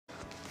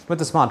with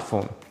the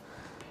smartphone.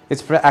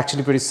 It's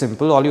actually pretty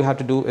simple. All you have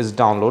to do is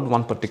download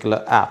one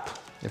particular app.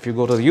 If you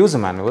go to the user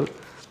manual,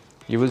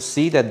 you will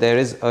see that there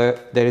is a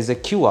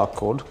QR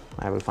code.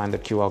 I will find the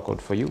QR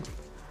code for you.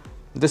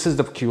 This is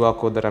the QR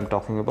code that I'm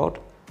talking about.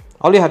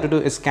 All you have to do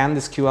is scan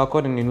this QR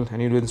code and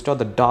you'll install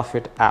the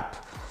Darfit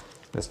app.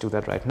 Let's do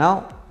that right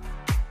now.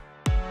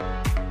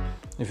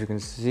 If you can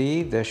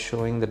see, they're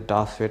showing the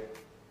Darfit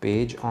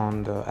page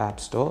on the App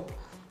Store.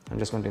 I'm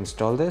just going to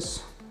install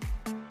this.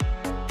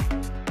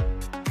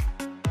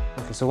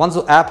 Okay, so once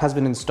the app has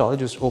been installed,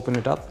 just open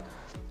it up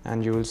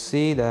and you will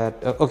see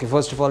that, okay,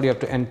 first of all, you have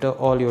to enter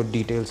all your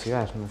details here.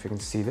 I don't know if you can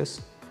see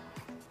this.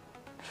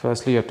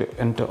 Firstly, you have to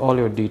enter all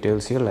your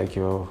details here, like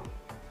your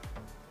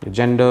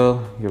gender,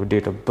 your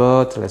date of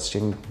birth. Let's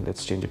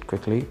change it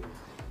quickly.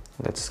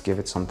 Let's give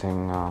it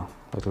something a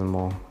little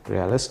more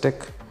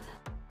realistic.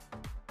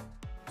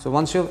 So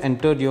once you have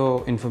entered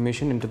your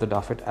information into the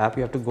Darfit app,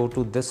 you have to go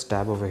to this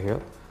tab over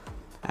here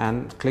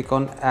and click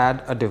on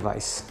Add a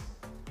Device.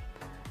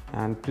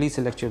 And please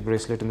select your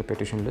bracelet in the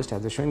petition list,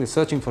 as they're showing. They're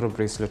searching for a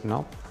bracelet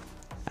now.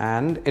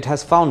 And it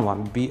has found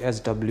one,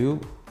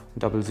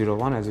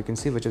 BSW001, as you can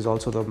see, which is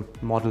also the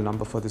model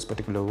number for this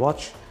particular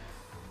watch.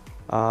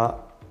 And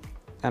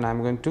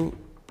I'm going to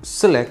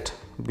select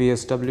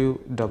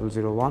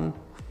BSW001.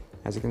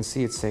 As you can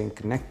see, it's saying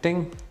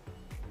connecting.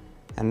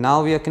 And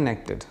now we are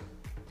connected.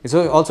 It's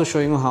also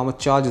showing you how much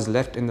charge is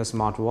left in the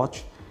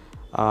smartwatch.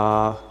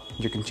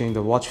 You can change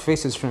the watch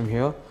faces from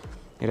here.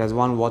 It has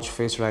one watch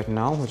face right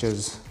now, which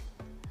is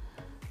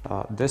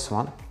this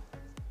one,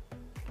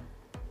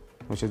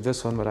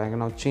 but I can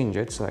now change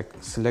it. So I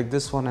select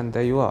this one and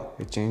there you are.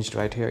 It changed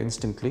right here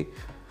instantly.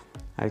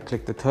 I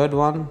click the third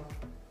one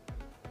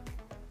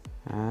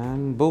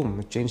and boom,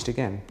 it changed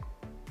again.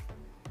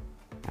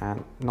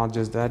 And not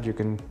just that, you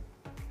can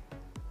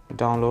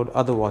download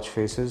other watch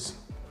faces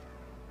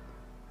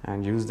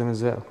and use them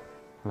as well,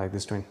 like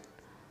this one.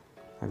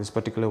 Like this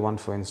particular one,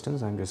 for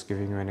instance, I'm just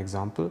giving you an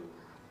example.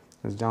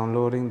 It's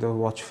downloading the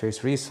watch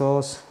face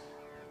resource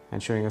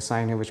and showing a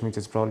sign here, which means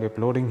it's probably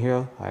uploading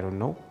here. I don't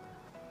know,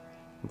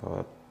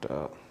 but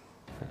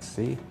let's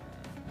see.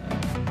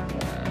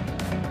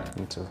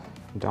 It's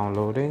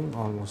downloading,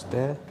 almost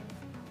there.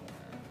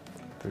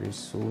 Pretty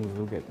soon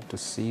you'll get to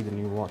see the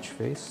new watch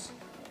face.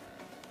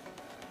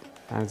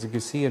 And as you can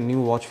see, a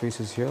new watch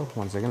face is here.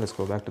 Once again, let's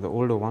go back to the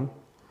older one.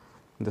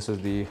 This is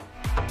the,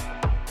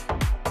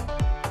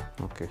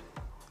 okay,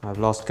 I've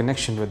lost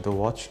connection with the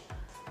watch,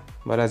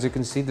 but as you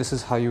can see, this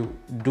is how you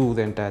do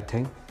the entire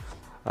thing.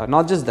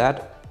 Not just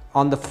that,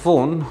 on the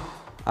phone,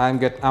 I'm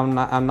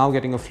now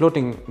getting a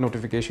floating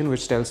notification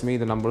which tells me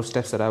the number of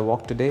steps that I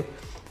walked today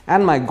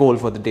and my goal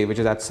for the day, which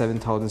is at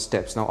 7,000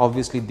 steps. Now,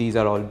 obviously, these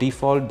are all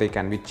default; they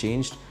can be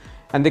changed,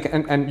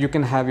 and you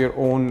can have your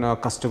own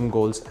custom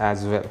goals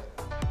as well.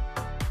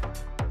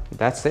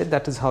 That's it.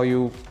 That is how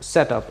you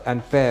set up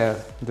and pair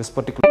this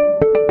particular